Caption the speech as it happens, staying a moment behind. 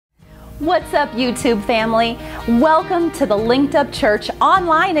What's up, YouTube family? Welcome to the Linked Up Church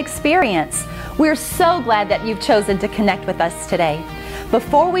online experience. We're so glad that you've chosen to connect with us today.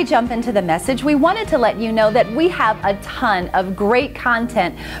 Before we jump into the message, we wanted to let you know that we have a ton of great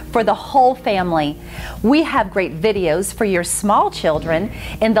content for the whole family. We have great videos for your small children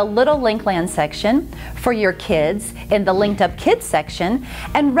in the Little Linkland section, for your kids in the Linked Up Kids section,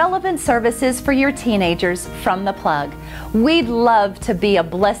 and relevant services for your teenagers from The Plug. We'd love to be a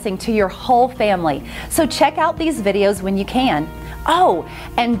blessing to your whole family, so check out these videos when you can. Oh,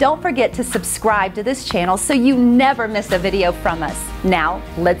 and don't forget to subscribe to this channel so you never miss a video from us. Now,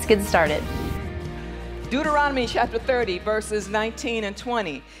 let's get started. Deuteronomy chapter 30, verses 19 and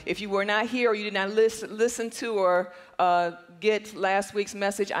 20. If you were not here or you did not listen to or get last week's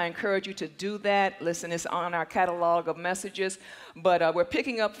message, I encourage you to do that. Listen, it's on our catalog of messages. But we're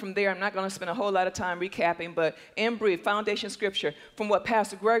picking up from there. I'm not going to spend a whole lot of time recapping, but in brief, foundation scripture from what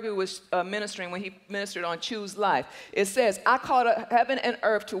Pastor Gregory was ministering when he ministered on Choose Life. It says, I called heaven and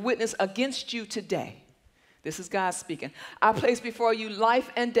earth to witness against you today. This is God speaking. I place before you life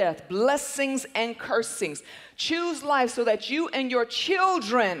and death, blessings and cursings. Choose life so that you and your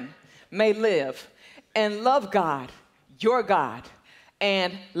children may live and love God, your God,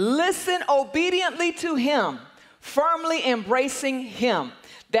 and listen obediently to Him, firmly embracing Him.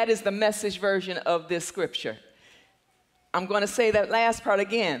 That is the Message version of this scripture. I'm going to say that last part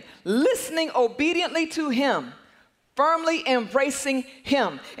again. Listening obediently to Him, firmly embracing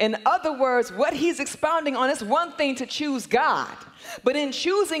Him. In other words, what he's expounding on is one thing to choose God. But in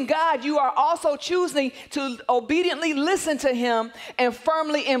choosing God, you are also choosing to obediently listen to Him and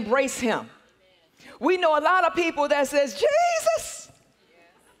firmly embrace Him. We know a lot of people that says, Jesus.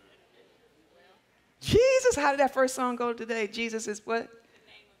 Jesus, how did that first song go today? Jesus is what?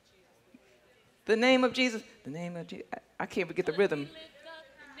 The name of Jesus. The name of Jesus. I can't forget the rhythm.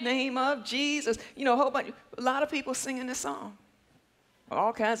 Name of Jesus. You know, a lot of people singing this song.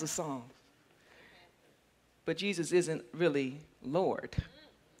 All kinds of songs. But Jesus isn't really Lord.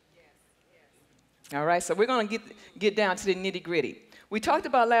 All right, so we're going to get down to the nitty-gritty. We talked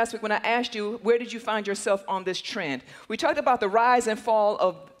about last week when I asked you, where did you find yourself on this trend? We talked about the rise and fall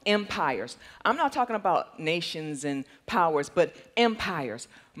of empires. I'm not talking about nations and powers, but empires,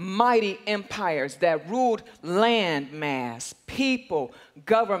 mighty empires that ruled land mass, people,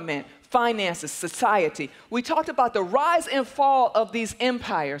 government, finances, society. We talked about the rise and fall of these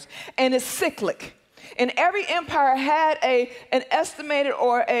empires, and it's cyclic. And every empire had an estimated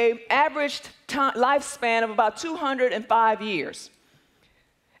or an average lifespan of about 205 years.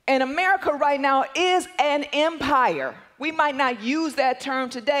 And America right now is an empire. We might not use that term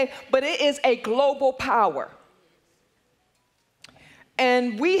today, but it is a global power.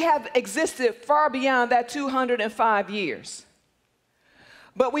 And we have existed far beyond that 205 years.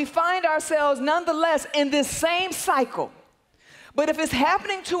 But we find ourselves nonetheless in this same cycle. But if it's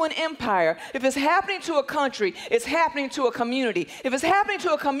happening to an empire, if it's happening to a country, it's happening to a community. If it's happening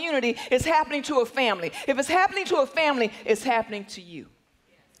to a community, it's happening to a family. If it's happening to a family, it's happening to you.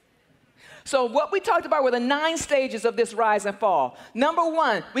 So what we talked about were the 9 stages of this rise and fall. Number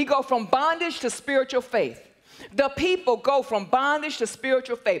 1, we go from bondage to spiritual faith. The people go from bondage to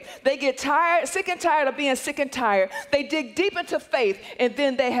spiritual faith. They get tired, sick and tired of being sick and tired. They dig deep into faith, and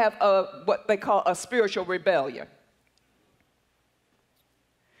then they have what they call a spiritual rebellion.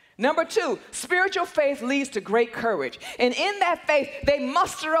 Number 2, spiritual faith leads to great courage. And in that faith, they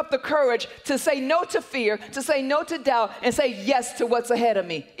muster up the courage to say no to fear, to say no to doubt, and say yes to what's ahead of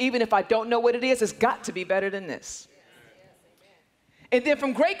me. Even if I don't know what it is, it's got to be better than this. And then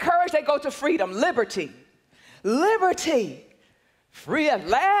from great courage, they go to freedom, liberty. Liberty. Free at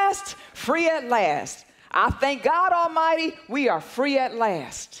last, free at last. I thank God Almighty, we are free at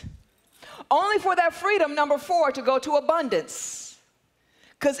last. Only for that freedom, number 4, to go to abundance.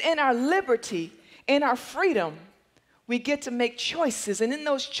 Because in our liberty, in our freedom, we get to make choices. And in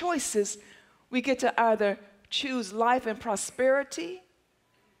those choices, we get to either choose life and prosperity.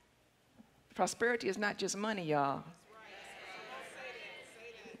 Prosperity is not just money, y'all.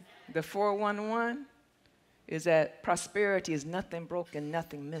 The 411 is that prosperity is nothing broken,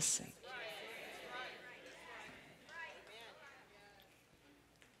 nothing missing.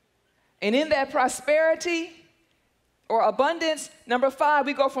 And in that prosperity, or abundance, number 5,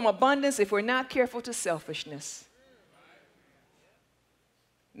 we go from abundance, if we're not careful, to selfishness.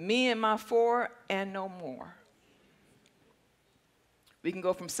 Me and my 4 and no more. We can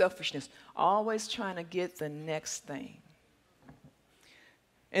go from selfishness, always trying to get the next thing.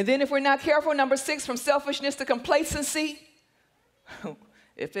 And then if we're not careful, number 6, from selfishness to complacency.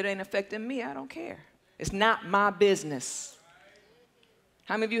 If it ain't affecting me, I don't care. It's not my business.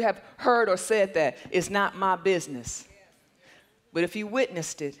 How many of you have heard or said that? It's not my business. But if you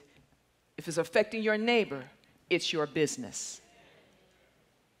witnessed it, if it's affecting your neighbor, it's your business.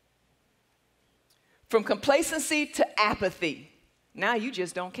 From complacency to apathy. Now you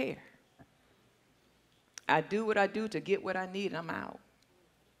just don't care. I do what I do to get what I need and I'm out.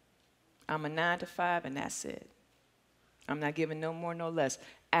 I'm a 9 to 5 and that's it. I'm not giving no more, no less.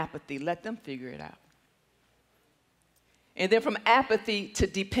 Apathy, let them figure it out. And then from apathy to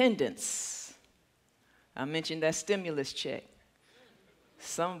dependence. I mentioned that stimulus check.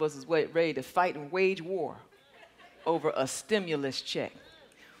 Some of us is ready to fight and wage war over a stimulus check.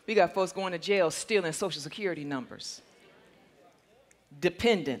 We got folks going to jail stealing Social Security numbers.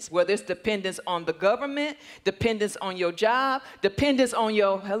 Dependence, whether it's dependence on the government, dependence on your job, dependence on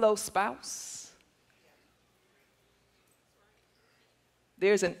your spouse.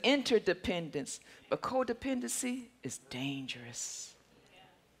 There's an interdependence, but codependency is dangerous.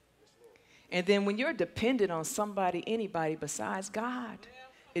 And then when you're dependent on somebody, anybody besides God,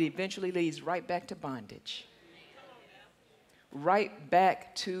 it eventually leads right back to bondage. Right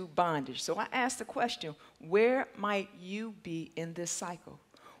back to bondage. So I asked the question, where might you be in this cycle?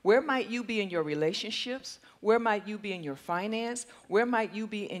 Where might you be in your relationships? Where might you be in your finance? Where might you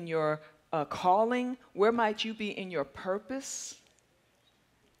be in your calling? Where might you be in your purpose?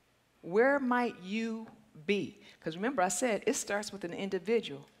 Where might you be? Because remember I said it starts with an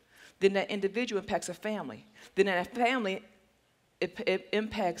individual. Then that individual impacts a family. Then that family, it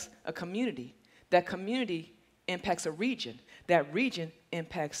impacts a community. That community impacts a region. That region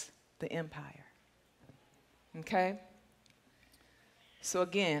impacts the empire. Okay? So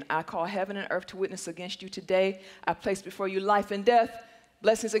again, I call heaven and earth to witness against you today. I place before you life and death,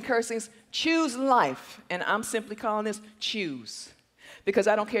 blessings and cursings. Choose life. And I'm simply calling this choose. Because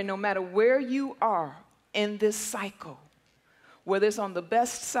I don't care, no matter where you are in this cycle, whether it's on the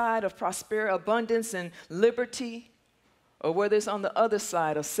best side of prosperity, abundance, and liberty, or whether it's on the other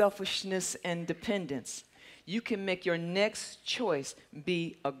side of selfishness and dependence, you can make your next choice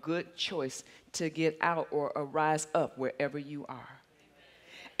be a good choice to get out or rise up wherever you are.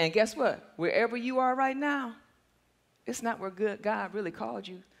 And guess what? Wherever you are right now, it's not where God really called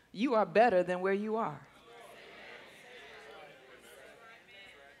you. You are better than where you are.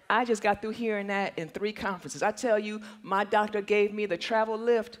 I just got through hearing that in 3 conferences. I tell you, my doctor gave me the travel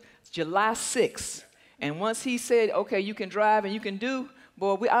lift July 6th. And once he said, okay, you can drive and you can do,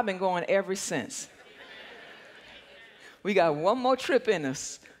 boy, I've been going ever since. We got one more trip in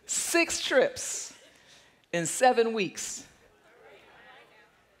us. 6 trips in 7 weeks.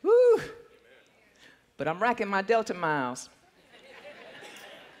 Woo! But I'm racking my Delta miles.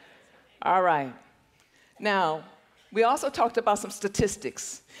 All right. Now, we also talked about some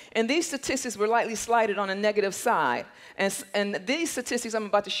statistics. And these statistics were lightly slighted on a negative side. And these statistics I'm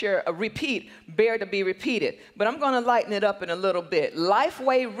about to share bear to be repeated. But I'm going to lighten it up in a little bit.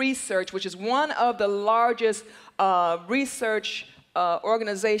 Lifeway Research, which is one of the largest research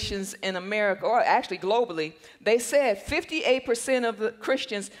organizations in America, or actually globally, they said 58% of the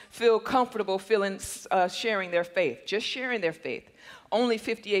Christians feel comfortable sharing their faith, just sharing their faith. Only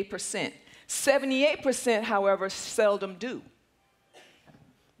 58%. 78%, however, seldom do.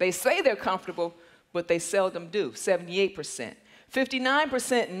 They say they're comfortable, but they seldom do, 78%.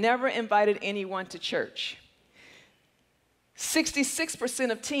 59% never invited anyone to church. 66%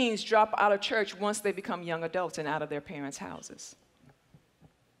 of teens drop out of church once they become young adults and out of their parents' houses.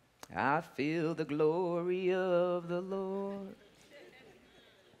 I feel the glory of the Lord.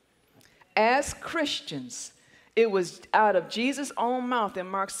 As Christians, it was out of Jesus' own mouth in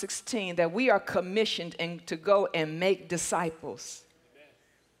Mark 16 that we are commissioned to go and make disciples.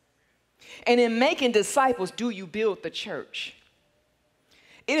 And in making disciples, do you build the church?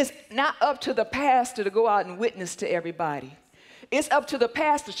 It is not up to the pastor to go out and witness to everybody. It's up to the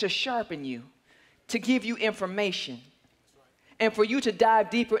pastor to sharpen you, to give you information, and for you to dive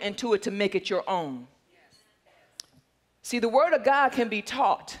deeper into it to make it your own. See, the Word of God can be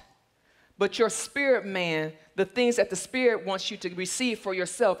taught, but your spirit man, the things that the Spirit wants you to receive for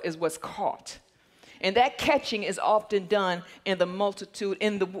yourself is what's caught. And that catching is often done in the multitude,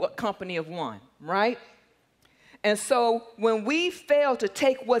 in the company of one, right? And so when we fail to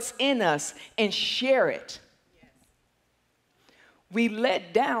take what's in us and share it, we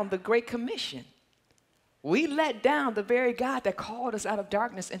let down the Great Commission. We let down the very God that called us out of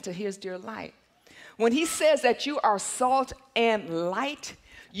darkness into his dear light. When he says that you are salt and light,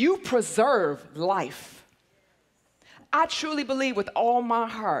 you preserve life. I truly believe with all my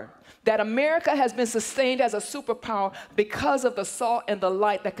heart that America has been sustained as a superpower because of the salt and the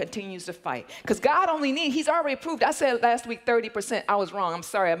light that continues to fight. Because God only needs, he's already proved. I said last week 30%. I was wrong. I'm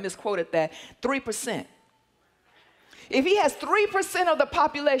sorry. I misquoted that. 3%. If he has 3% of the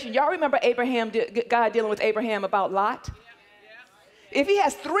population, y'all remember Abraham, God dealing with Abraham about Lot? If he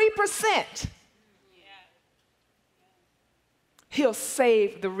has 3%, he'll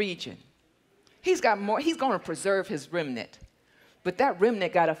save the region. He's got more. He's going to preserve his remnant. But that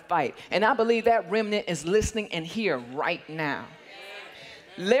remnant got to fight. And I believe that remnant is listening and here right now.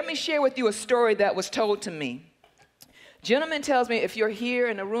 Let me share with you a story that was told to me. Gentleman tells me, if you're here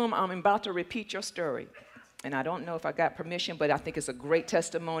in the room, I'm about to repeat your story. And I don't know if I got permission, but I think it's a great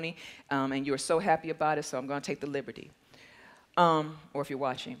testimony. And you're so happy about it, so I'm going to take the liberty. Or if you're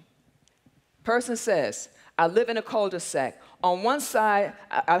watching. Person says, I live in a cul-de-sac. On one side,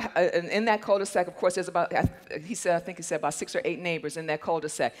 in that cul-de-sac, of course, there's about, I think he said about 6 or 8 neighbors in that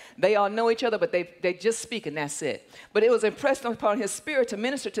cul-de-sac. They all know each other, but they just speak, and that's it. But it was impressed upon his spirit to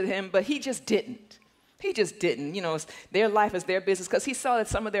minister to him, but he just didn't. He just didn't. You know, their life is their business, because he saw that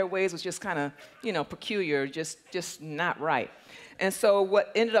some of their ways was just kind of, you know, peculiar, just not right. And so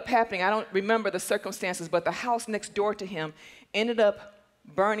what ended up happening, I don't remember the circumstances, but the house next door to him ended up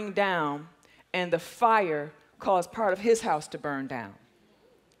burning down, and the fire caused part of his house to burn down.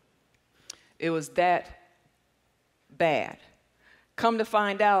 It was that bad. Come to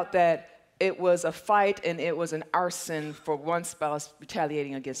find out that it was a fight and it was an arson for one spouse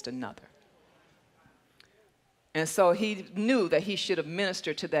retaliating against another. And so he knew that he should have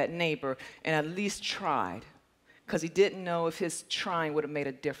ministered to that neighbor and at least tried, because he didn't know if his trying would have made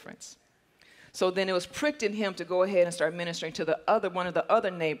a difference. So then it was pricked in him to go ahead and start ministering to one of the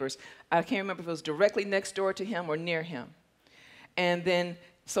other neighbors. I can't remember if it was directly next door to him or near him. And then,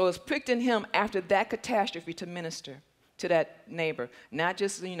 so it was pricked in him after that catastrophe to minister to that neighbor. Not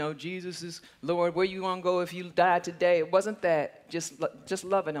just, you know, Jesus is Lord, where you gonna go if you die today? It wasn't that. Just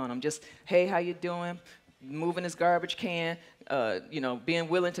loving on him. Just, hey, how you doing? Moving his garbage can, you know, being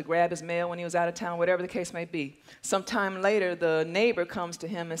willing to grab his mail when he was out of town, whatever the case may be. Sometime later, the neighbor comes to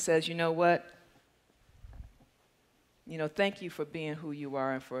him and says, you know what? You know, thank you for being who you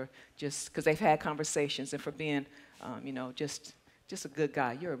are, and for just, because they've had conversations, and for being, you know, just a good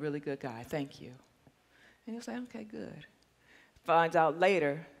guy. You're a really good guy. Thank you. And he was like, okay, good. Finds out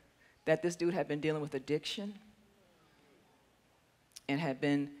later that this dude had been dealing with addiction, and had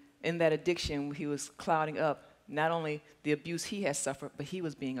been in that addiction. He was clouding up not only the abuse he had suffered, but he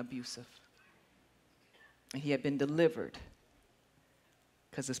was being abusive. And he had been delivered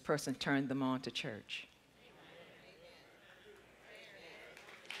because this person turned them on to church.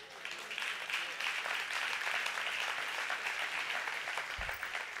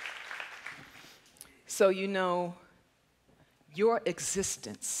 So, you know, your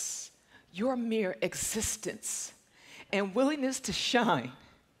existence, your mere existence, and willingness to shine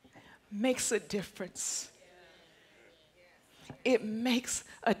makes a difference. It makes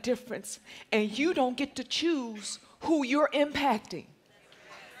a difference. And you don't get to choose who you're impacting.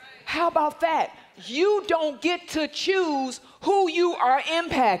 How about that? You don't get to choose who you are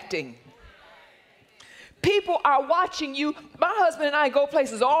impacting. People are watching you. My husband and I go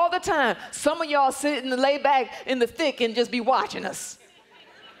places all the time. Some of y'all sit and lay back in the thick and just be watching us.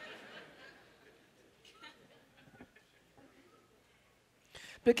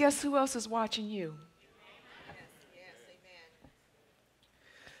 But guess who else is watching you? Yes, amen.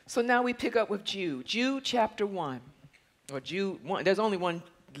 So now we pick up with Jude. Jude chapter 1. Or Jude 1. There's only one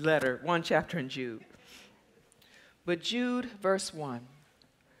letter, one chapter in Jude. But Jude verse 1.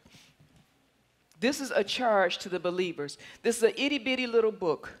 This is a charge to the believers. This is an itty-bitty little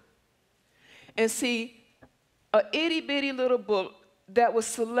book. And see, an itty-bitty little book that was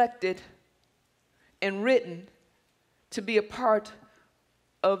selected and written to be a part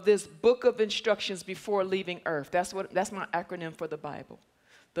of this book of instructions before leaving earth. That's my acronym for the Bible.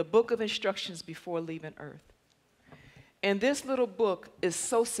 The book of instructions before leaving earth. And this little book is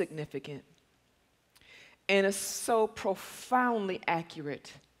so significant and it's so profoundly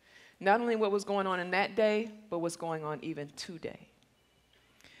accurate. Not only what was going on in that day, but what's going on even today.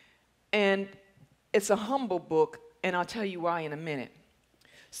 And it's a humble book, and I'll tell you why in a minute.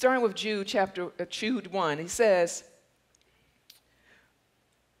 Starting with Jude 1, he says,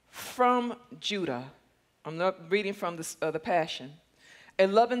 from Judah, I'm not reading from the Passion, a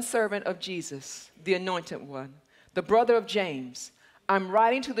loving servant of Jesus, the anointed one, the brother of James, I'm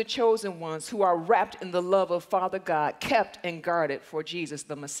writing to the chosen ones who are wrapped in the love of Father God, kept and guarded for Jesus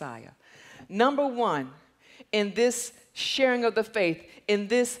the Messiah. Number one, in this sharing of the faith, in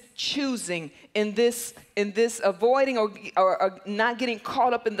this choosing, in this avoiding or not getting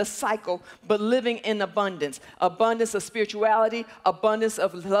caught up in the cycle, but living in abundance. Abundance of spirituality, abundance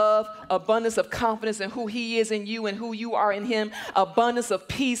of love, abundance of confidence in who he is in you and who you are in him, abundance of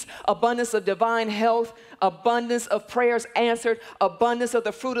peace, abundance of divine health, abundance of prayers answered, abundance of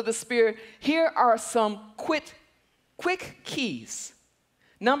the fruit of the Spirit. Here are some quick keys.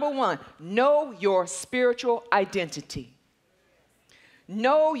 Number one, know your spiritual identity.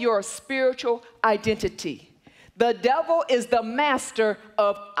 Know your spiritual identity. The devil is the master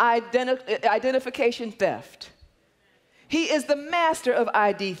of identification theft. He is the master of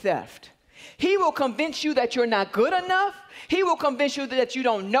ID theft. He will convince you that you're not good enough. He will convince you that you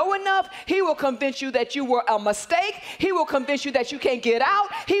don't know enough. He will convince you that you were a mistake. He will convince you that you can't get out.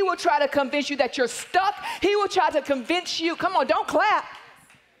 He will try to convince you that you're stuck. He will try to convince you, come on, don't clap.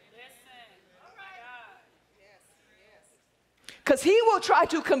 Because he will try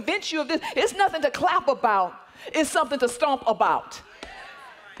to convince you of this. It's nothing to clap about. It's something to stomp about.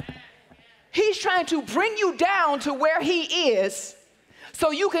 He's trying to bring you down to where he is so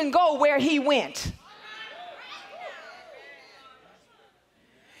you can go where he went.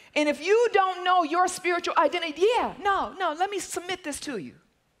 And if you don't know your spiritual identity, let me submit this to you.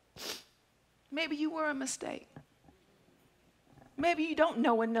 Maybe you were a mistake. Maybe you don't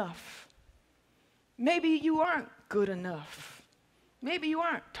know enough. Maybe you aren't good enough. Maybe you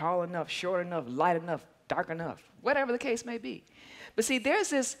aren't tall enough, short enough, light enough, dark enough, whatever the case may be. But see,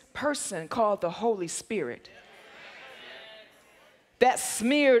 there's this person called the Holy Spirit that's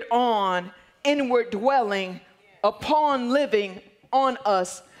smeared on, inward dwelling, upon living on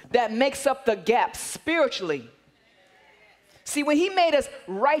us, that makes up the gap spiritually. See, when he made us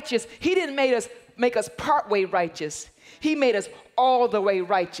righteous, he didn't make us partway righteous. He made us all the way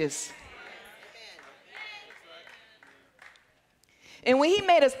righteous. And when he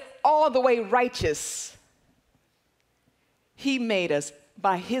made us all the way righteous, he made us,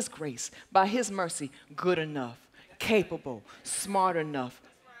 by his grace, by his mercy, good enough, capable, smart enough.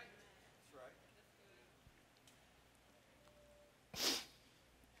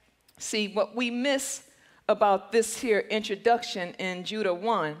 See, what we miss about this here introduction in Jude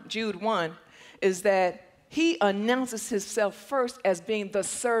 1, is that he announces himself first as being the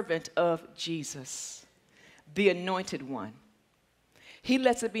servant of Jesus, the anointed one. He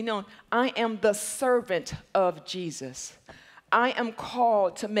lets it be known, I am the servant of Jesus. I am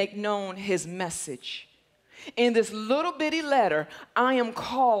called to make known his message. In this little bitty letter, I am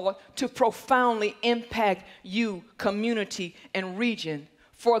called to profoundly impact you, community, and region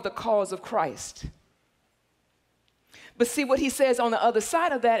for the cause of Christ. But see, what he says on the other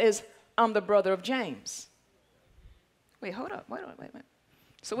side of that is, I'm the brother of James. Wait, hold up. Wait.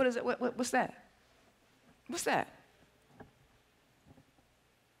 So what is it? What's that? What's that?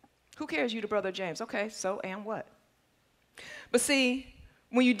 Who cares you the brother of James? Okay, so and what? But see,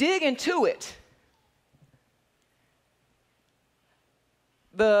 when you dig into it,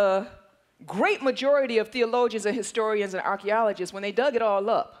 the great majority of theologians and historians and archaeologists, when they dug it all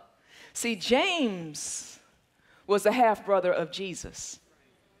up, see, James was the half-brother of Jesus,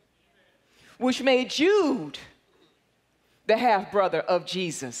 which made Jude the half-brother of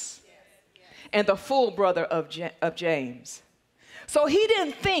Jesus and the full brother of James. So he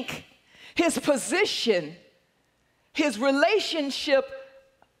didn't think his position, his relationship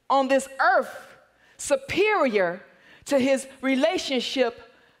on this earth superior to his relationship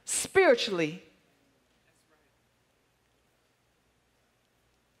spiritually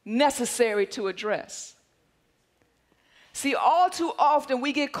necessary to address. See, all too often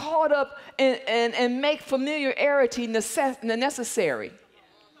we get caught up and make familiarity necessary.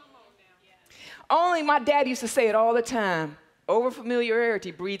 Only my dad used to say it all the time. Over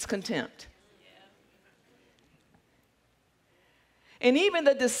familiarity breeds contempt. And even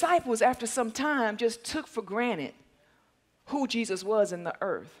the disciples, after some time, just took for granted who Jesus was in the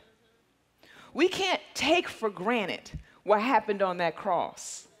earth. We can't take for granted what happened on that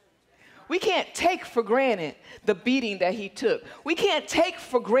cross. We can't take for granted the beating that he took. We can't take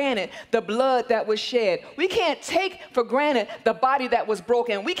for granted the blood that was shed. We can't take for granted the body that was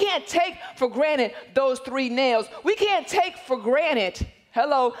broken. We can't take for granted those 3 nails. We can't take for granted,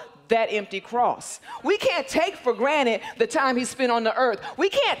 that empty cross. We can't take for granted the time he spent on the earth. We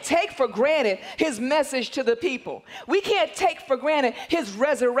can't take for granted his message to the people. We can't take for granted his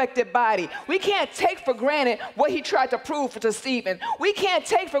resurrected body. We can't take for granted what he tried to prove to Stephen. We can't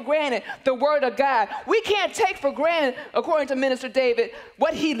take for granted the word of God. We can't take for granted, according to Minister David,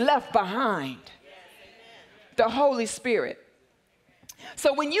 what he left behind. The Holy Spirit.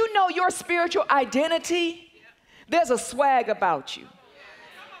 So when you know your spiritual identity, There's a swag about you.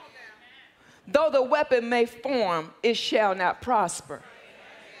 Though the weapon may form, it shall not prosper.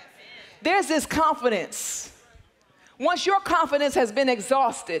 There's this confidence. Once your confidence has been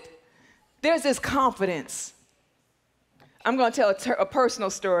exhausted, there's this confidence. I'm going to tell a personal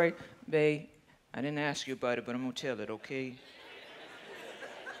story. Babe, I didn't ask you about it, but I'm going to tell it, okay?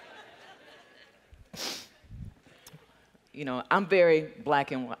 You know, I'm very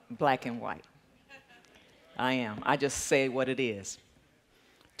black and white. I am. I just say what it is.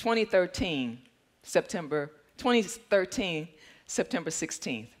 2013, September 16th.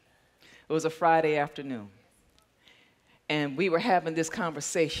 It was a Friday afternoon. And we were having this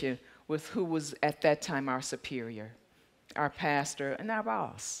conversation with who was at that time our superior, our pastor, and our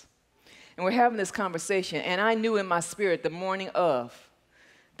boss. And we're having this conversation, and I knew in my spirit the morning of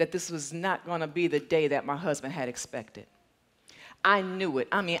that this was not going to be the day that my husband had expected. I knew it.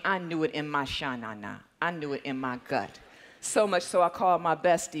 I mean, I knew it in my shanana. I knew it in my gut. So much so I called my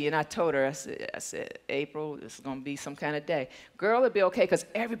bestie, and I told her, I said, April, this is going to be some kind of day. Girl, it'll be okay, because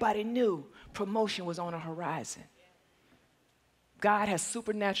everybody knew promotion was on the horizon. God has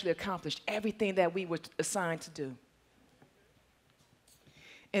supernaturally accomplished everything that we were assigned to do.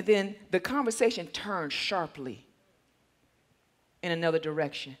 And then the conversation turned sharply in another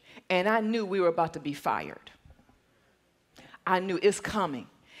direction. And I knew we were about to be fired. I knew it's coming.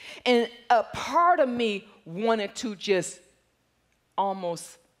 And a part of me wanted to just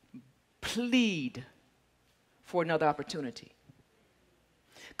almost plead for another opportunity.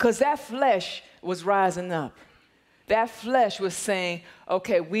 Because that flesh was rising up. That flesh was saying,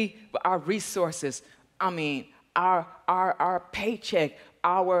 okay, our resources, our paycheck,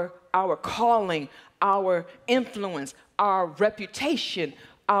 our calling, our influence, our reputation,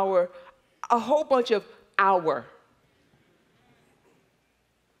 a whole bunch of our.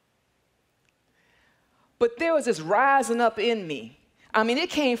 But there was this rising up in me. I mean, it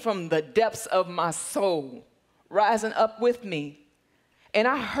came from the depths of my soul, rising up with me. And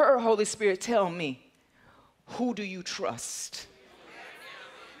I heard Holy Spirit tell me, who do you trust?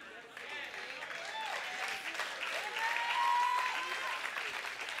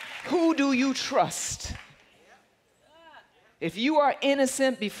 Who do you trust? If you are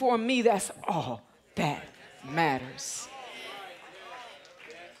innocent before me, that's all that matters.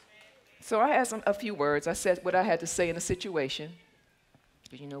 So I had a few words. I said what I had to say in the situation.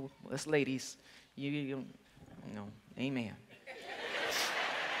 Because, you know, us ladies, you know, amen.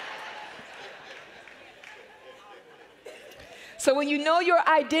 So when you know your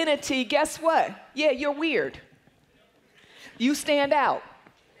identity, guess what? Yeah, you're weird. You stand out.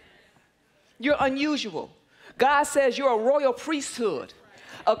 You're unusual. God says you're a royal priesthood,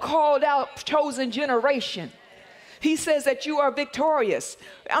 a called out, chosen generation. He says that you are victorious.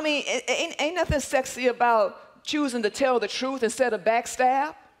 I mean, ain't nothing sexy about choosing to tell the truth instead of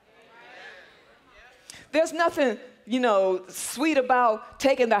backstab. There's nothing, you know, sweet about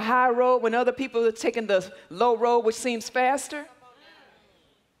taking the high road when other people are taking the low road, which seems faster.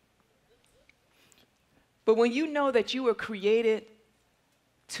 But when you know that you were created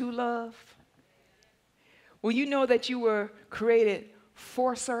to love, when you know that you were created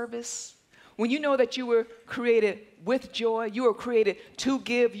for service, when you know that you were created with joy, you were created to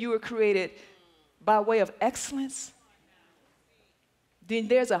give, you were created by way of excellence, then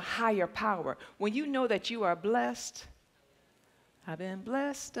there's a higher power. When you know that you are blessed, I've been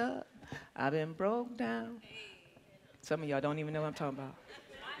blessed up, I've been broke down. Some of y'all don't even know what I'm talking about.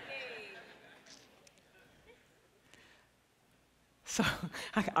 So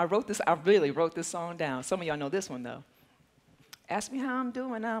I really wrote this song down. Some of y'all know this one, though. Ask me how I'm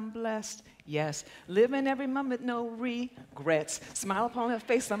doing, I'm blessed, yes. Living every moment, no regrets. Smile upon her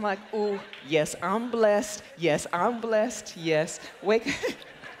face, I'm like, ooh, yes, I'm blessed, yes, I'm blessed, yes. Wake.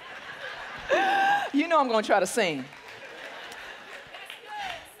 You know I'm going to try to sing.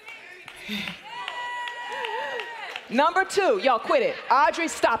 Number 2, y'all quit it. Audrey,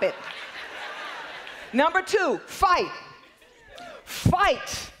 stop it. Number 2, fight.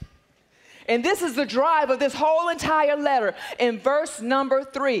 Fight. And this is the drive of this whole entire letter. In verse number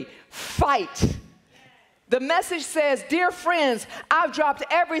 3, fight. The message says, dear friends, I've dropped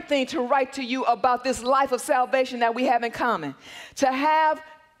everything to write to you about this life of salvation that we have in common.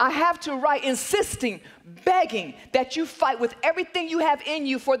 I have to write insisting, begging that you fight with everything you have in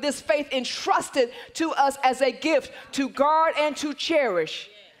you for this faith entrusted to us as a gift to guard and to cherish.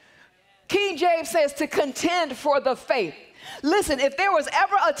 King James says to contend for the faith. Listen, if there was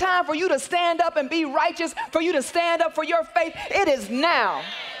ever a time for you to stand up and be righteous, for you to stand up for your faith, it is now.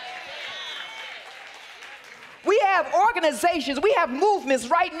 We have organizations, we have movements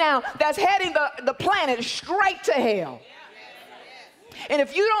right now that's heading the planet straight to hell. And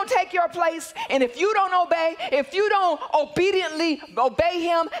if you don't take your place, and if you don't obey, if you don't obediently obey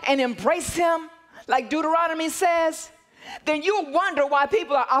him and embrace him, like Deuteronomy says, then you'll wonder why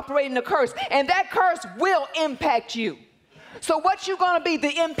people are operating the curse. And that curse will impact you. So what you going to be,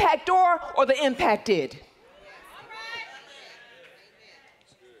 the impactor or the impacted?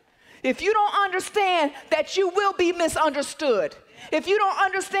 If you don't understand that you will be misunderstood, if you don't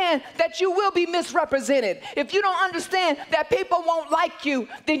understand that you will be misrepresented, if you don't understand that people won't like you,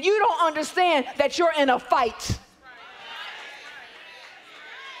 then you don't understand that you're in a fight.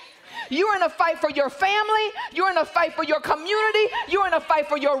 You're in a fight for your family. You're in a fight for your community. You're in a fight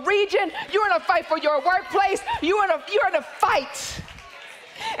for your region. You're in a fight for your workplace. You're in a fight.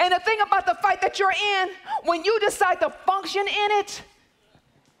 And the thing about the fight that you're in, when you decide to function in it,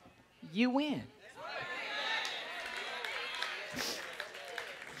 you win.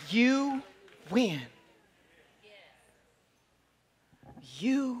 You win.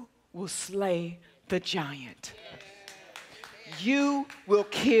 You will slay the giant. You will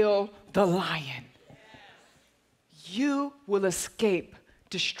kill the lion. You will escape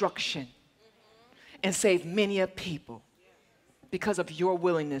destruction and save many a people because of your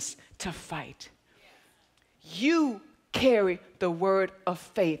willingness to fight. You carry the word of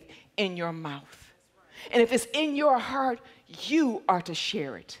faith in your mouth. And if it's in your heart, you are to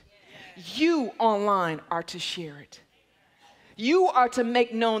share it. You online are to share it. You are to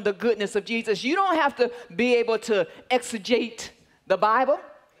make known the goodness of Jesus. You don't have to be able to exegete the Bible.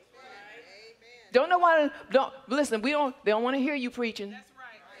 Don't know why. Don't listen. They don't want to hear you preaching.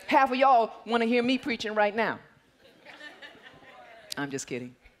 Half of y'all want to hear me preaching right now. I'm just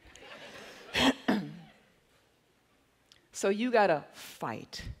kidding. So you gotta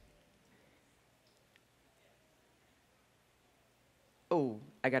fight. Oh,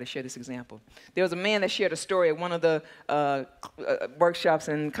 I got to share this example. There was a man that shared a story at one of the workshops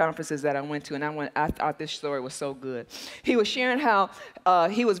and conferences that I went to, and I thought this story was so good. He was sharing how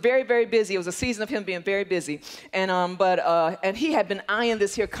he was very, very busy. It was a season of him being very busy, and he had been eyeing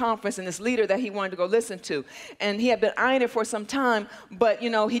this here conference and this leader that he wanted to go listen to, and he had been eyeing it for some time, but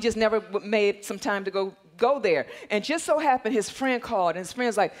he just never made some time to go there. And just so happened, his friend called, and his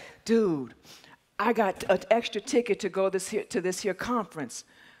friend's like, "Dude, I got an extra ticket to go to this here conference.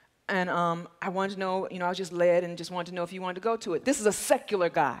 And I wanted to know, I was just led and just wanted to know if you wanted to go to it." This is a secular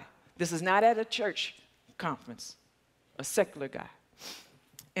guy. This is not at a church conference, a secular guy.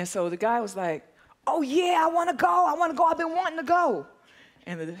 And so the guy was like, "Oh yeah, I want to go. I've been wanting to go."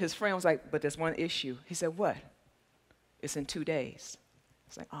 And his friend was like, "But there's one issue." He said, "What?" "It's in 2 days."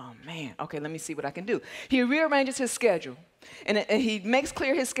 It's like, "Oh man, okay, let me see what I can do." He rearranges his schedule, and he makes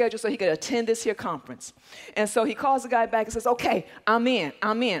clear his schedule so he could attend this here conference. And so he calls the guy back and says, "Okay, I'm in.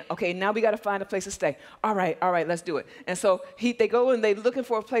 Okay, now we got to find a place to stay." All right, let's do it. And so they go and they're looking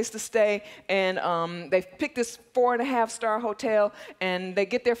for a place to stay, and they pick this 4.5-star hotel, and they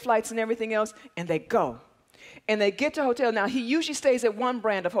get their flights and everything else, and they go. And they get to a hotel. Now, he usually stays at one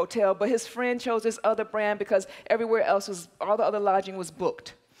brand of hotel, but his friend chose this other brand because everywhere else all the other lodging was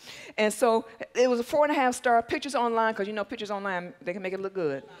booked. And so it was a 4.5-star, pictures online, because pictures online, they can make it look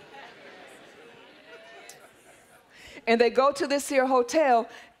good. And they go to this here hotel,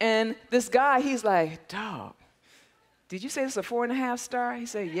 and this guy, he's like, "Dog, did you say this is a 4.5-star? He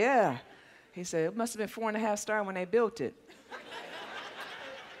said, "Yeah." He said, "It must have been 4.5-star when they built it."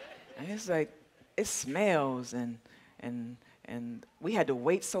 And he's like, "It smells, and we had to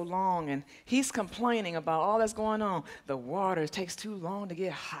wait so long." And he's complaining about all that's going on. "The water takes too long to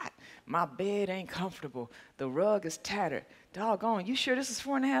get hot. My bed ain't comfortable. The rug is tattered. Doggone, you sure this is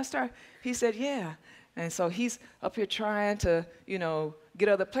 4.5-star? He said, "Yeah." And so he's up here trying to, get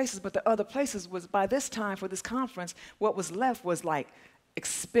other places. But the other places was, by this time for this conference, what was left was like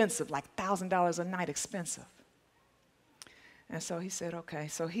expensive, like $1,000 a night expensive. And so he said, okay.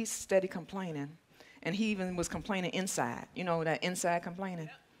 So he's steady complaining. And he even was complaining inside. That inside complaining?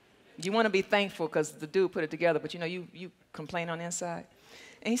 You want to be thankful because the dude put it together, but you complain on the inside.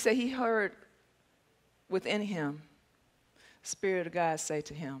 And he said he heard within him, Spirit of God say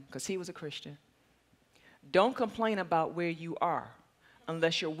to him, because he was a Christian, "Don't complain about where you are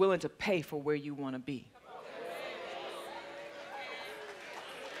unless you're willing to pay for where you want to be."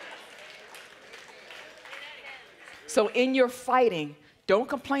 So in your fighting, don't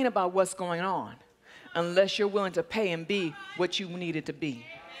complain about what's going on unless you're willing to pay and be what you needed to be.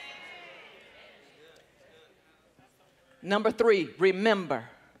 Number 3, remember.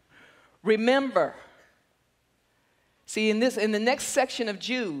 Remember. See, in the next section of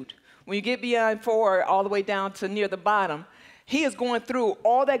Jude, when you get beyond 4, all the way down to near the bottom, he is going through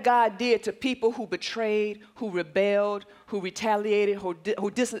all that God did to people who betrayed, who rebelled, who retaliated, who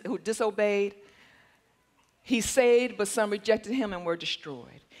disobeyed. He saved, but some rejected him and were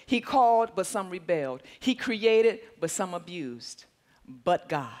destroyed. He called, but some rebelled. He created, but some abused. But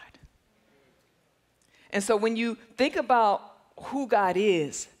God. And so when you think about who God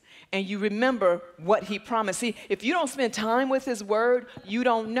is, and you remember what he promised. See, if you don't spend time with his word, you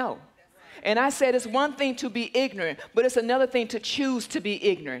don't know. And I said it's one thing to be ignorant, but it's another thing to choose to be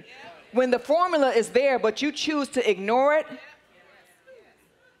ignorant. When the formula is there, but you choose to ignore it,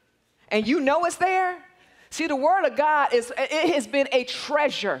 and you know it's there. See, the word of God, it has been a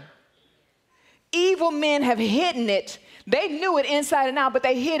treasure. Evil men have hidden it. They knew it inside and out, but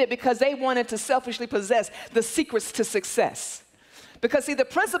they hid it because they wanted to selfishly possess the secrets to success. Because, see, the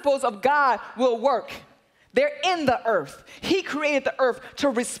principles of God will work. They're in the earth. He created the earth to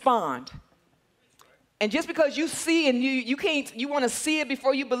respond. And just because you see and you want to see it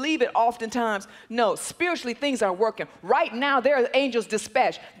before you believe it oftentimes, no, spiritually things are working. Right now, there are angels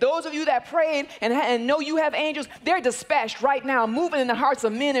dispatched. Those of you that prayed and know you have angels, they're dispatched right now, moving in the hearts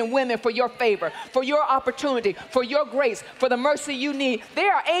of men and women for your favor, for your opportunity, for your grace, for the mercy you need.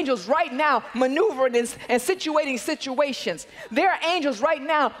 There are angels right now maneuvering and situating situations. There are angels right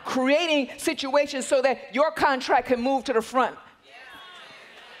now creating situations so that your contract can move to the front.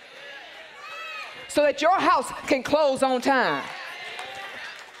 So that your house can close on time.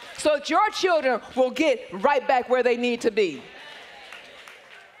 So that your children will get right back where they need to be.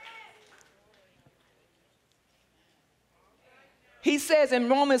 He says in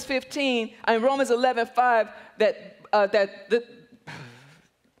Romans 11:5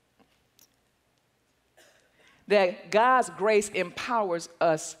 that God's grace empowers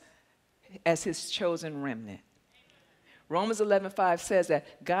us as his chosen remnant. Romans 11:5 says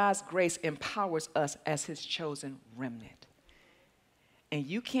that God's grace empowers us as his chosen remnant. And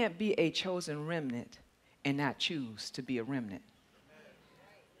you can't be a chosen remnant and not choose to be a remnant.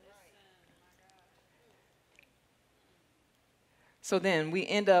 So then we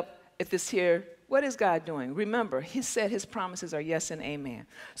end up at this here, what is God doing? Remember, he said his promises are yes and amen.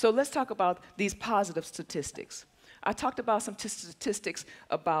 So let's talk about these positive statistics. I talked about some statistics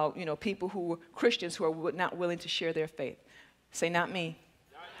about, people who were Christians who are not willing to share their faith. Say, not me.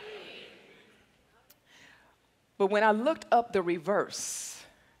 Not me. But when I looked up the reverse,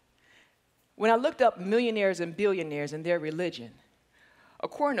 when I looked up millionaires and billionaires and their religion,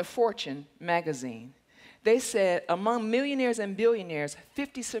 according to Fortune magazine, they said among millionaires and billionaires,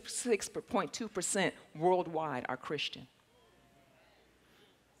 56.2% worldwide are Christian.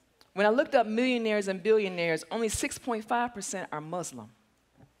 When I looked up millionaires and billionaires, only 6.5% are Muslim.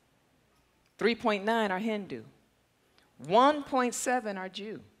 3.9% are Hindu. 1.7% are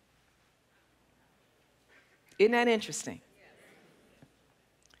Jew. Isn't that interesting?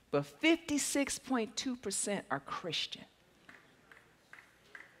 But 56.2% are Christian.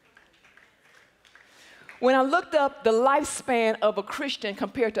 When I looked up the lifespan of a Christian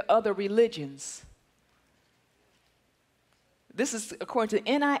compared to other religions, this is according to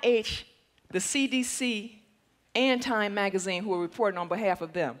NIH, the CDC, and Time magazine, who are reporting on behalf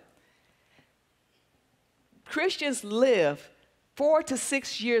of them. Christians live 4 to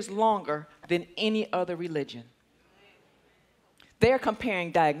 6 years longer than any other religion. They're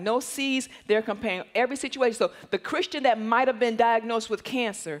comparing diagnoses, they're comparing every situation. So the Christian that might have been diagnosed with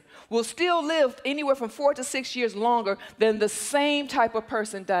cancer will still live anywhere from 4 to 6 years longer than the same type of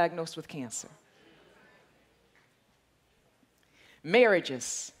person diagnosed with cancer.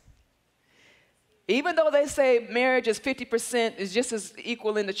 Marriages. Even though they say marriage is 50% is just as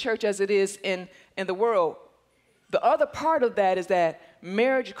equal in the church as it is in the world, the other part of that is that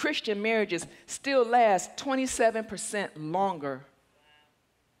Christian marriages still last 27% longer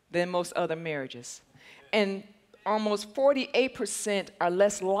than most other marriages. And almost 48% are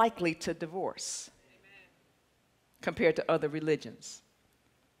less likely to divorce compared to other religions.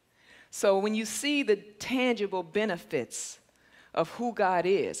 So when you see the tangible benefits of who God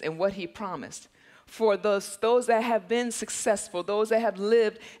is and what he promised, for those that have been successful, those that have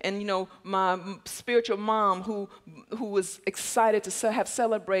lived, and my spiritual mom who was excited to have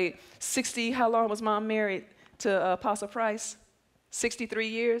celebrate 60, how long was mom married to Apostle Price? 63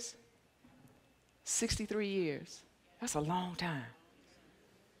 years? 63 years. That's a long time.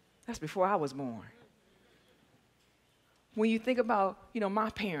 That's before I was born. When you think about, my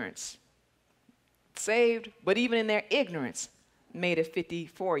parents, saved, but even in their ignorance, made it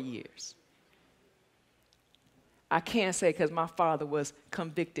 54 years. I can't say because my father was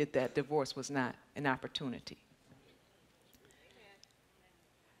convicted that divorce was not an opportunity.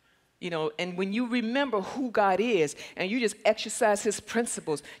 And when you remember who God is and you just exercise his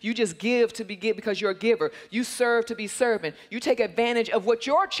principles, you just give to be give because you're a giver. You serve to be servant. You take advantage of what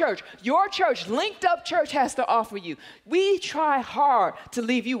your church, Linked Up Church has to offer you. We try hard to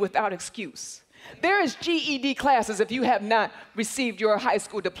leave you without excuse. There is GED classes if you have not received your high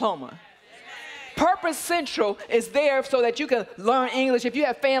school diploma. Purpose Central is there so that you can learn English. If you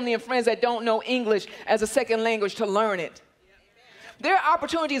have family and friends that don't know English as a second language, to learn it. There are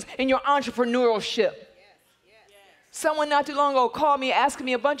opportunities in your entrepreneurship. Someone not too long ago called me asking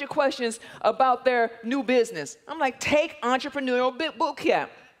me a bunch of questions about their new business. I'm like, take entrepreneurial boot camp.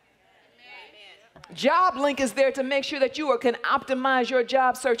 Job Link is there to make sure that you can optimize your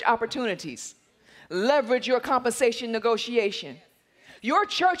job search opportunities. Leverage your compensation negotiation. Your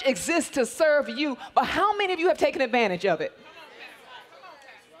church exists to serve you, but how many of you have taken advantage of it?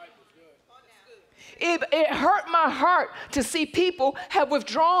 It hurt my heart to see people have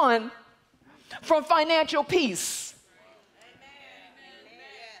withdrawn from financial peace.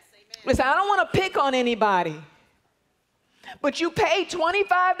 Listen, I don't want to pick on anybody, but you paid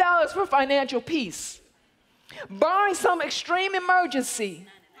 $25 for financial peace. Barring some extreme emergency,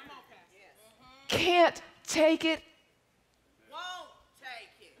 can't take it.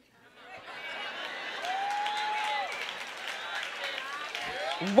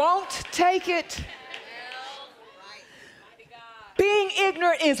 Won't take it. Being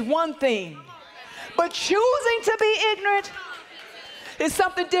ignorant is one thing, but choosing to be ignorant is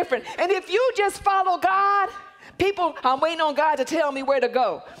something different. And if you just follow God, I'm waiting on God to tell me where to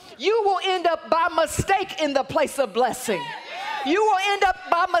go. You will end up by mistake in the place of blessing. You will end up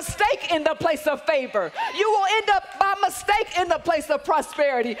by mistake in the place of favor. You will end up by mistake in the place of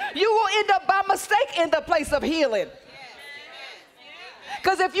prosperity. You will end up by mistake in the place of healing.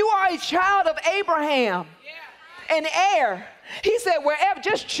 Because if you are a child of Abraham, an heir, he said,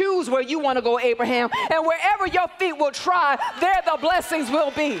 just choose where you want to go, Abraham, and wherever your feet will trod, there the blessings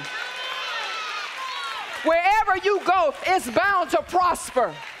will be. Wherever you go, it's bound to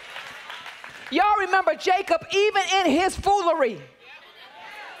prosper. Y'all remember Jacob, even in his foolery.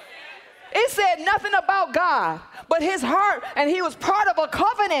 It said nothing about God, but his heart, and he was part of a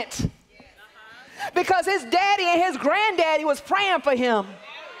covenant. Because his daddy and his granddaddy was praying for him.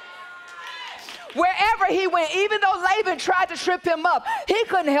 Wherever he went, even though Laban tried to trip him up, he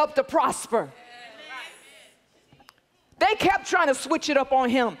couldn't help to prosper. They kept trying to switch it up on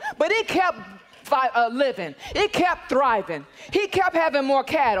him, but it kept living. It kept thriving. He kept having more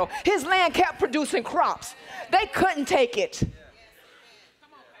cattle. His land kept producing crops. They couldn't take it.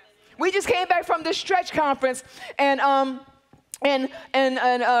 We just came back from this stretch conference, and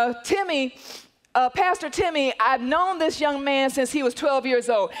Timmy, Pastor Timmy, I've known this young man since he was 12 years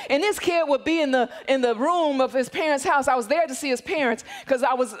old. And this kid would be in the room of his parents' house. I was there to see his parents because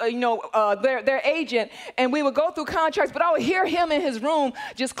I was, their agent. And we would go through contracts, but I would hear him in his room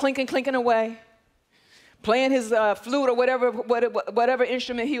just clinking away, playing his flute or whatever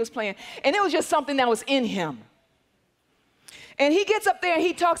instrument he was playing. And it was just something that was in him. And he gets up there and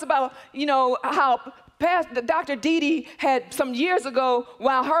he talks about, how Dr. Dee had some years ago,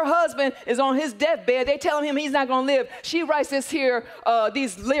 while her husband is on his deathbed, they telling him he's not going to live. She writes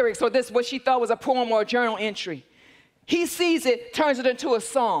these lyrics, or this, what she thought was a poem or a journal entry. He sees it, turns it into a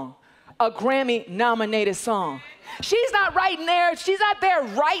song, a Grammy-nominated song. She's not writing there. She's not there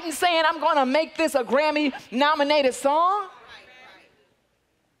writing, saying, I'm going to make this a Grammy-nominated song.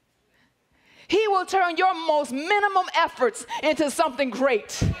 He will turn your most minimum efforts into something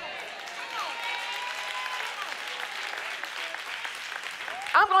great.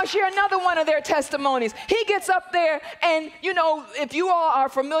 I'm going to share another one of their testimonies. He gets up there and, if you all are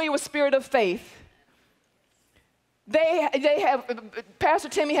familiar with Spirit of Faith, Pastor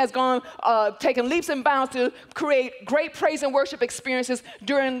Timmy has taken leaps and bounds to create great praise and worship experiences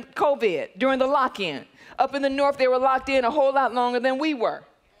during COVID, during the lock-in. Up in the north, they were locked in a whole lot longer than we were.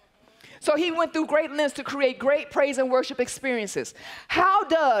 So he went through great lengths to create great praise and worship experiences. How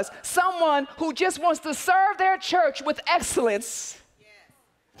does someone who just wants to serve their church with excellence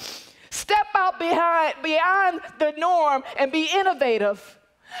step out beyond the norm and be innovative?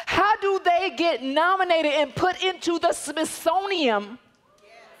 How do they get nominated and put into the Smithsonian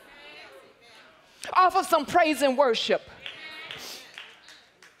off of some praise and worship?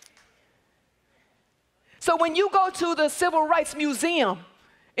 So when you go to the Civil Rights Museum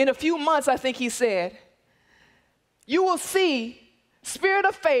in a few months, I think he said, you will see Spirit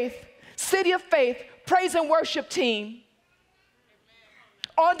of Faith, City of Faith, praise and worship team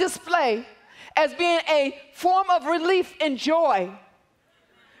on display as being a form of relief and joy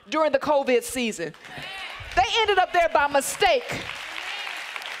during the COVID season. They ended up there by mistake.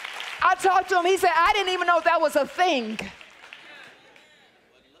 I talked to him. He said, I didn't even know that was a thing.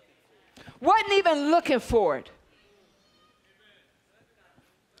 Wasn't even looking for it.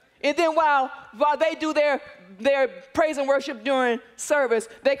 And then while they do their praise and worship during service,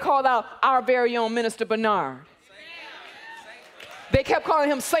 they call out our very own Minister Bernard. They kept calling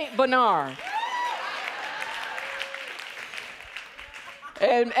him Saint Bernard.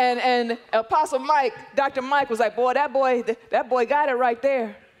 And Apostle Mike, Dr. Mike was like, boy, that boy got it right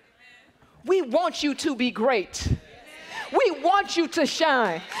there. We want you to be great. We want you to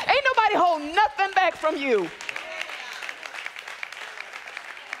shine. Ain't nobody holding nothing back from you.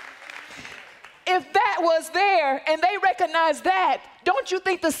 If that was there and they recognize that, don't you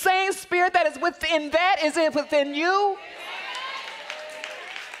think the same spirit that is within that is within you?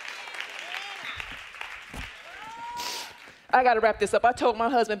 I got to wrap this up. I told my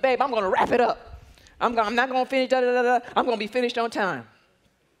husband, babe, I'm going to wrap it up. I'm not going to finish, I'm going to be finished on time.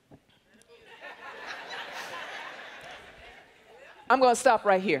 I'm going to stop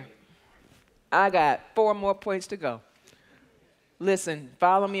right here. I got 4 more points to go. Listen,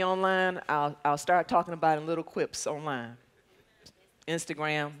 follow me online. I'll start talking about it in little quips online.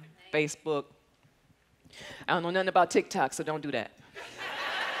 Instagram, Facebook. I don't know nothing about TikTok, so don't do that.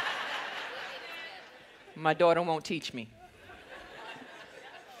 My daughter won't teach me.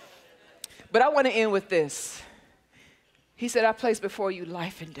 But I want to end with this. He said, I place before you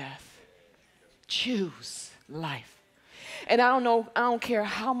life and death. Choose life. And I don't care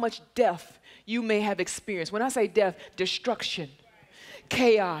how much death you may have experienced. When I say death, destruction,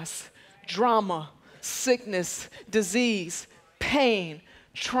 chaos, drama, sickness, disease, pain,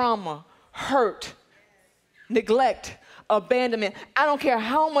 trauma, hurt, neglect, abandonment. I don't care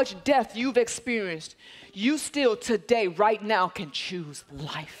how much death you've experienced. You still today, right now, can choose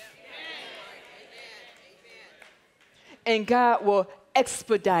life. And God will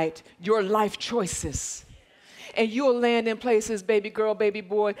expedite your life choices. And you'll land in places, baby girl, baby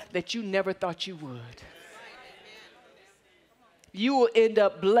boy, that you never thought you would. You will end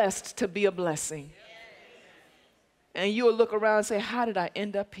up blessed to be a blessing. And you will look around and say, how did I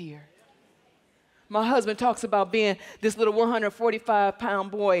end up here? My husband talks about being this little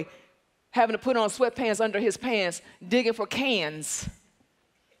 145-pound boy, having to put on sweatpants under his pants, digging for cans.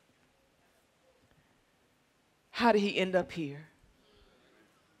 How did he end up here?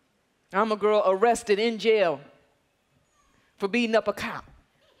 I'm a girl arrested in jail for beating up a cop.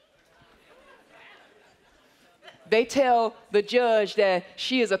 They tell the judge that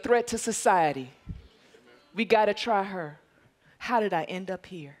she is a threat to society. We got to try her. How did I end up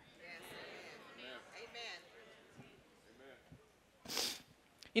here?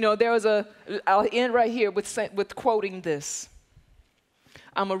 You know, I'll end right here with quoting this.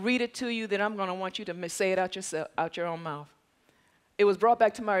 I'm going to read it to you, then I'm going to want you to say it out your own mouth. It was brought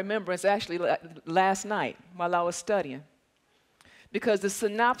back to my remembrance actually last night while I was studying. Because the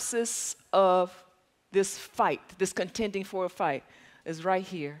synopsis of this fight, this contending for a fight, is right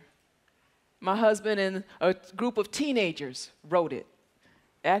here. My husband and a group of teenagers wrote it.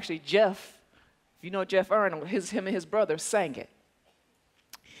 Actually, Jeff, if you know Jeff Arnold, him and his brother sang it.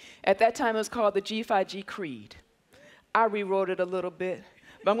 At that time, it was called the G5G Creed. I rewrote it a little bit,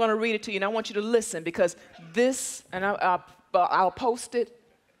 but I'm going to read it to you, and I want you to listen because this, and I'll post it,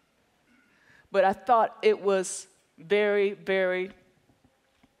 but I thought it was very, very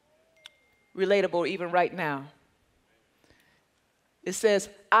relatable even right now. It says,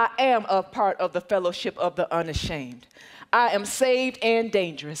 I am a part of the fellowship of the unashamed. I am saved and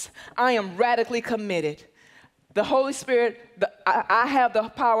dangerous. I am radically committed. The Holy Spirit, I have the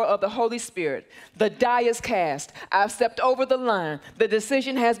power of the Holy Spirit. The die is cast. I've stepped over the line. The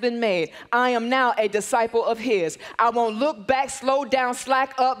decision has been made. I am now a disciple of His. I won't look back, slow down,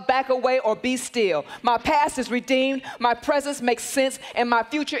 slack up, back away, or be still. My past is redeemed. My presence makes sense, and my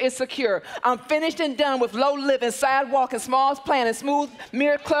future is secure. I'm finished and done with low living, sidewalking, small planning, smooth,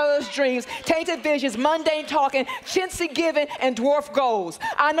 mirror-colorless dreams, tainted visions, mundane talking, chintzy giving, and dwarf goals.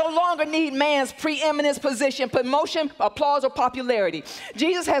 I no longer need man's preeminence position, promotion, applause, or popularity.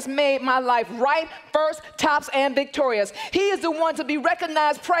 Jesus has made my life right, first, tops, and victorious. He is the one to be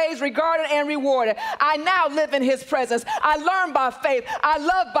recognized, praised, regarded, and rewarded. I now live in His presence. I learn by faith. I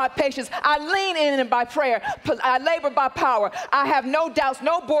love by patience. I lean in by prayer. I labor by power. I have no doubts,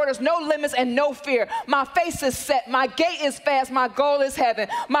 no borders, no limits, and no fear. My face is set. My gate is fast. My goal is heaven.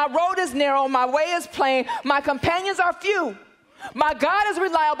 My road is narrow. My way is plain. My companions are few. My God is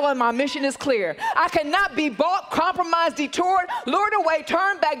reliable and my mission is clear. I cannot be bought, compromised, detoured, lured away,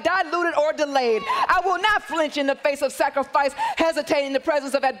 turned back, diluted, or delayed. I will not flinch in the face of sacrifice, hesitate in the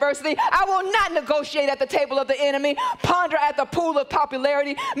presence of adversity. I will not negotiate at the table of the enemy, ponder at the pool of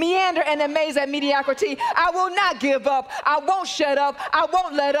popularity, meander and amaze at mediocrity. I will not give up. I won't shut up. I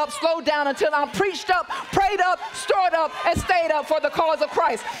won't let up, slow down until I'm preached up, prayed up, stored up, and stayed up for the cause of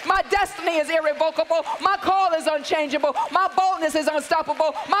Christ. My destiny is irrevocable. My call is unchangeable. My boldness is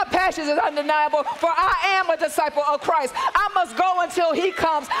unstoppable. My passion is undeniable, for I am a disciple of Christ. I must go until he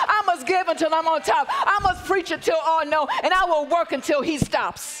comes. I must give until I'm on top. I must preach until all know, and I will work until he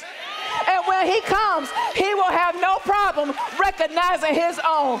stops. And when he comes, he will have no problem recognizing his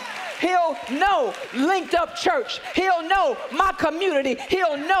own. He'll know Linked Up Church. He'll know my community.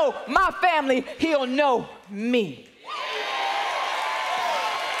 He'll know my family. He'll know me.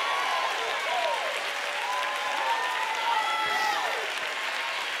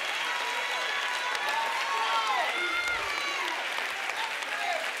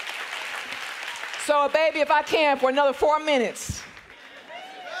 So, baby, if I can, for another 4 minutes,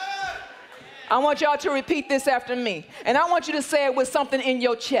 I want y'all to repeat this after me. And I want you to say it with something in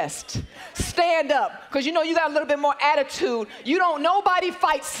your chest. Stand up, because you know you got a little bit more attitude. Nobody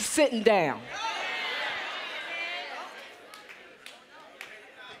fights sitting down.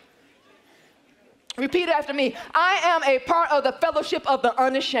 Repeat it after me. I am a part of the fellowship of the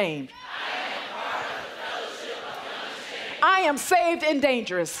unashamed. I am saved and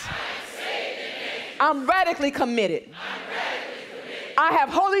dangerous. I'm radically committed. I have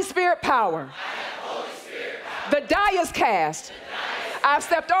Holy Spirit power. The die is cast. I've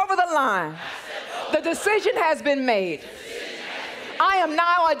stepped over the line. The decision has been made. I am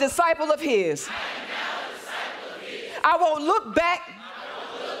now a disciple of his. I won't look back,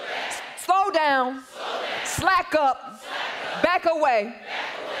 slow down, slack up, back away,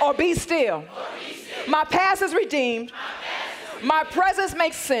 or be still. My past is redeemed. My presence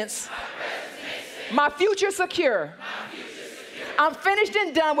makes sense. My future secure. I'm finished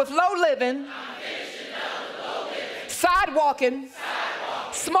and done with low living, sidewalking,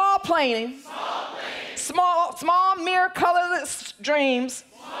 small planning, small mere colorless dreams,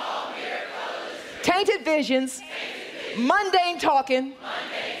 tainted visions, mundane talking,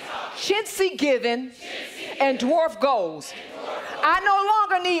 chintzy giving, and dwarf goals. I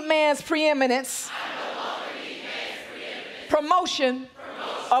no longer need man's preeminence, promotion,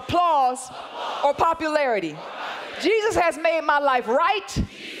 applause, or popularity. Jesus has made my life right,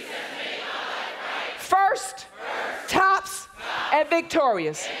 first, tops, and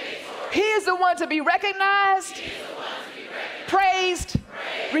victorious. He is the one to be recognized, praised,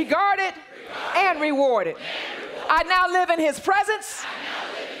 regarded, and rewarded. I now live in his presence,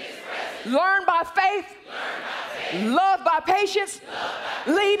 learn by faith, love by patience,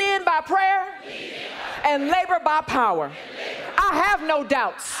 lean in by prayer, and labor by power. I have no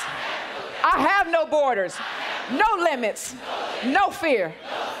doubts. I have no borders, no limits, no fear.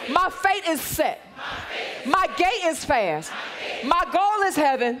 My fate is set. My gate is fast. My goal is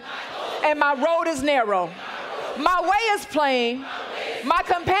heaven, and my road is narrow. My way is plain. My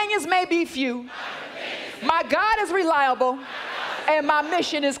companions may be few. My God is reliable, and my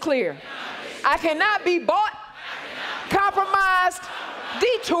mission is clear. I cannot be bought, compromised,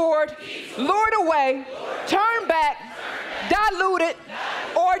 detoured, lured away, turned back, diluted,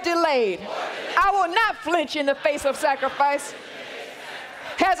 or delayed. I will not flinch in the face of sacrifice,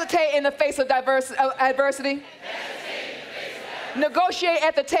 hesitate in the face of adversity, negotiate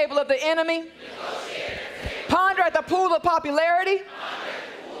at the table of the enemy, ponder at the pool of popularity,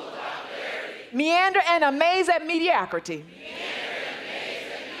 meander and amaze at mediocrity.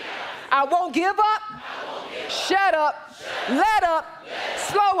 I won't give up, shut up, let up,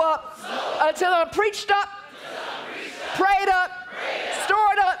 slow up, until I'm preached up, prayed up,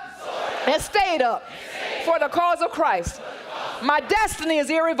 stored up, and stayed up for the cause of Christ. My destiny is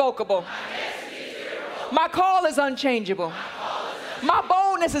irrevocable. My call is unchangeable. My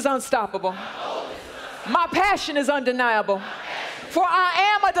boldness is unstoppable. My passion is undeniable. For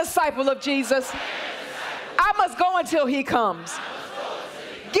I am a disciple of Jesus. I must go until he comes.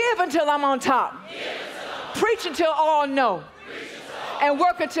 Give until I'm on top. Preach until all know. And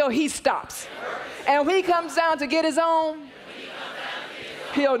work until he stops. And when he comes down to get his own,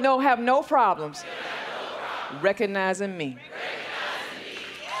 he'll have no problems recognizing me.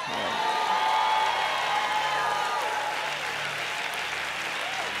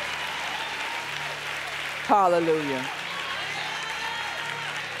 Hallelujah.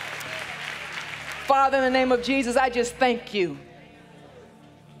 Father, in the name of Jesus, I just thank you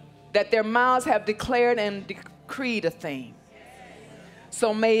that their mouths have declared and decreed a thing.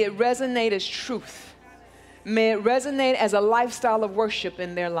 So may it resonate as truth. May it resonate as a lifestyle of worship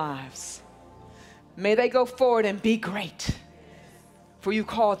in their lives. May they go forward and be great, for you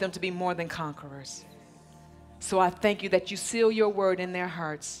called them to be more than conquerors. So I thank you that you seal your word in their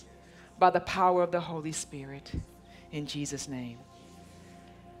hearts by the power of the Holy Spirit. In Jesus' name.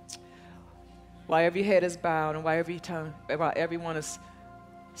 While every head is bowed and while everyone is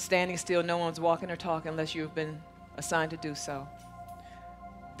standing still, no one's walking or talking unless you've been assigned to do so.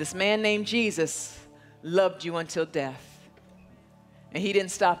 This man named Jesus loved you until death. And he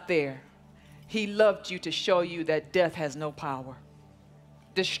didn't stop there. He loved you to show you that death has no power.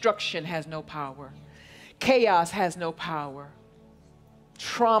 Destruction has no power. Chaos has no power.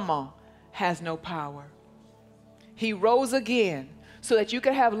 Trauma has no power. He rose again so that you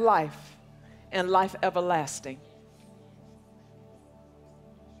could have life and life everlasting.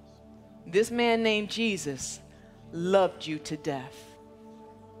 This man named Jesus loved you to death.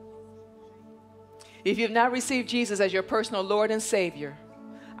 If you've not received Jesus as your personal Lord and Savior,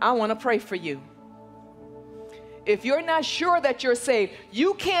 I want to pray for you. If you're not sure that you're saved,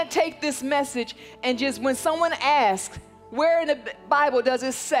 you can't take this message and just when someone asks, where in the Bible does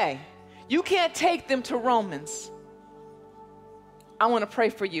it say? You can't take them to Romans. I want to pray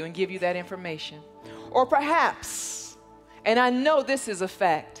for you and give you that information. Or perhaps, and I know this is a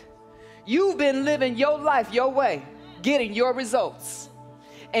fact, you've been living your life your way, getting your results,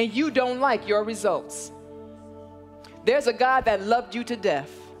 and you don't like your results. There's a God that loved you to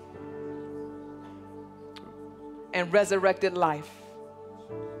death and resurrected life.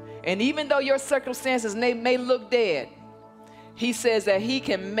 And even though your circumstances may look dead, he says that he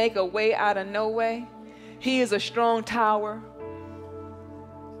can make a way out of no way. He is a strong tower.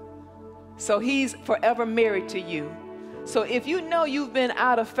 So he's forever married to you. So if you know you've been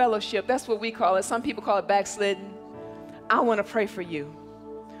out of fellowship, that's what we call it. Some people call it backslidden. I want to pray for you.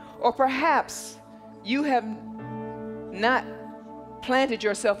 Or perhaps you have not planted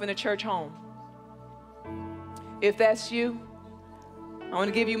yourself in a church home. If that's you, I want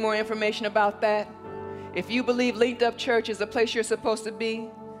to give you more information about that. If you believe Linked Up Church is the place you're supposed to be,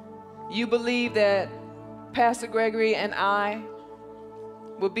 you believe that Pastor Gregory and I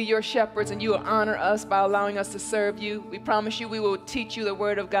will be your shepherds and you will honor us by allowing us to serve you. We promise you we will teach you the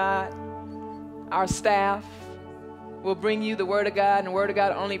Word of God. Our staff will bring you the Word of God, and the Word of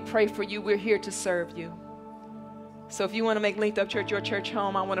God only pray for you. We're here to serve you. So if you want to make Linked Up Church your church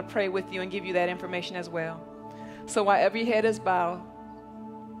home, I want to pray with you and give you that information as well. So while every head is bowed,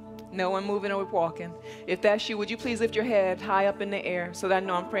 no one moving or walking, if that's you, would you please lift your head high up in the air so that I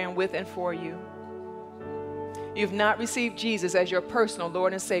know I'm praying with and for you. You've not received Jesus as your personal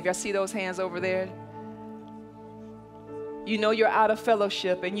Lord and Savior. I see those hands over there. You know you're out of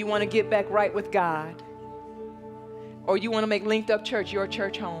fellowship and you want to get back right with God. Or you want to make Linked Up Church your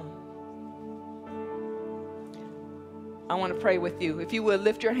church home. I want to pray with you. If you would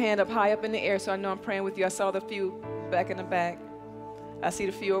lift your hand up high up in the air so I know I'm praying with you. I saw the few back in the back. I see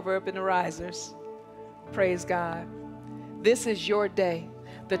the few over up in the risers. Praise God. This is your day.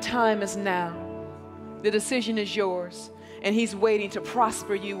 The time is now. The decision is yours. And he's waiting to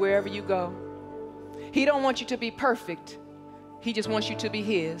prosper you wherever you go. He don't want you to be perfect. He just wants you to be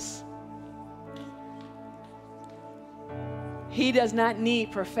his. He does not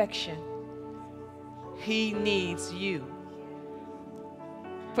need perfection. He needs you.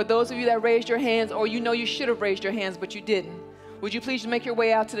 For those of you that raised your hands, or you know you should have raised your hands, but you didn't, would you please make your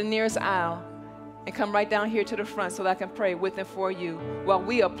way out to the nearest aisle and come right down here to the front so that I can pray with and for you while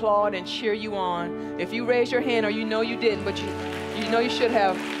we applaud and cheer you on. If you raised your hand or you know you didn't, but you know you should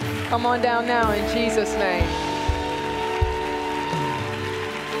have, come on down now in Jesus' name.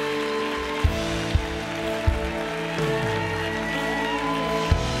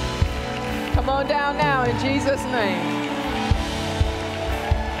 Come on down now in Jesus' name.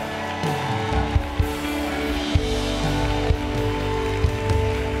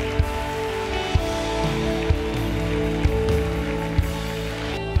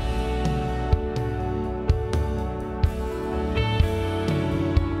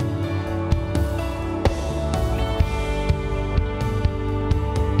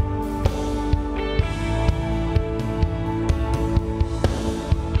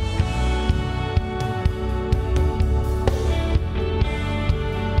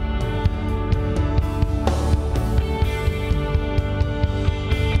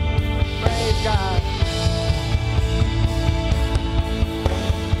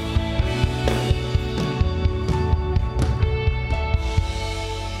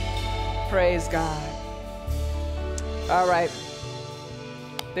 Praise God. All right.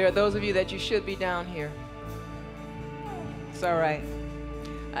 There are those of you that you should be down here. It's all right.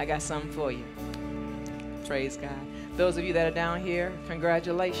 I got something for you. Praise God. Those of you that are down here,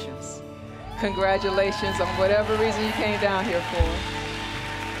 congratulations. Congratulations on whatever reason you came down here for.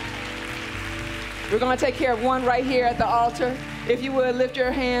 We're going to take care of one right here at the altar. If you would, lift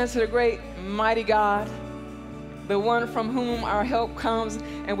your hands to the great, mighty God, the one from whom our help comes.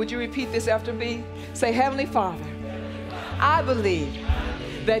 And would you repeat this after me? Say, Heavenly Father, I believe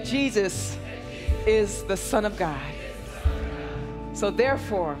that Jesus is the Son of God. So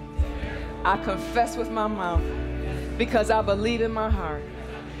therefore, I confess with my mouth, because I believe in my heart,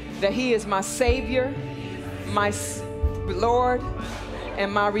 that He is my Savior, my Lord,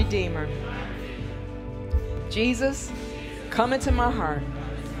 and my Redeemer. Jesus, come into my heart.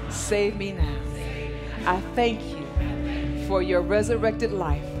 Save me now. I thank you for your resurrected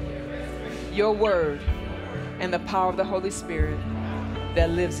life, your word, and the power of the Holy Spirit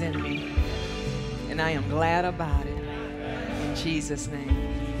that lives in me. And I am glad about it. In Jesus' name,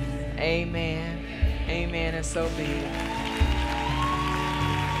 amen, amen, and so be it.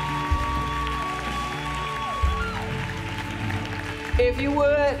 If you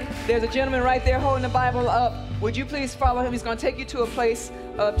would, there's a gentleman right there holding the Bible up. Would you please follow him? He's going to take you to a place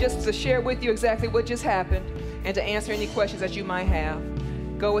just to share with you exactly what just happened and to answer any questions that you might have.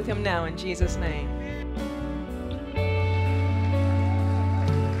 Go with him now in Jesus' name.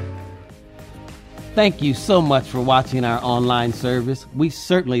 Thank you so much for watching our online service. We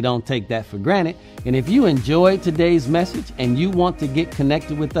certainly don't take that for granted. And if you enjoyed today's message and you want to get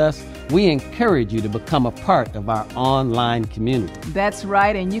connected with us, we encourage you to become a part of our online community. That's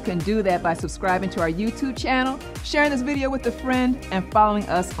right, and you can do that by subscribing to our YouTube channel, sharing this video with a friend, and following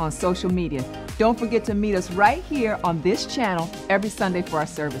us on social media. Don't forget to meet us right here on this channel every Sunday for our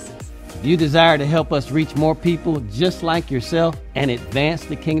services. If you desire to help us reach more people just like yourself and advance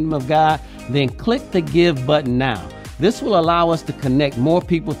the kingdom of God, then click the Give button now. This will allow us to connect more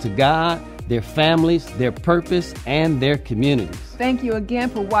people to God, their families, their purpose, and their communities. Thank you again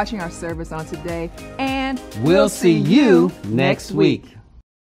for watching our service on today, and we'll see you next week.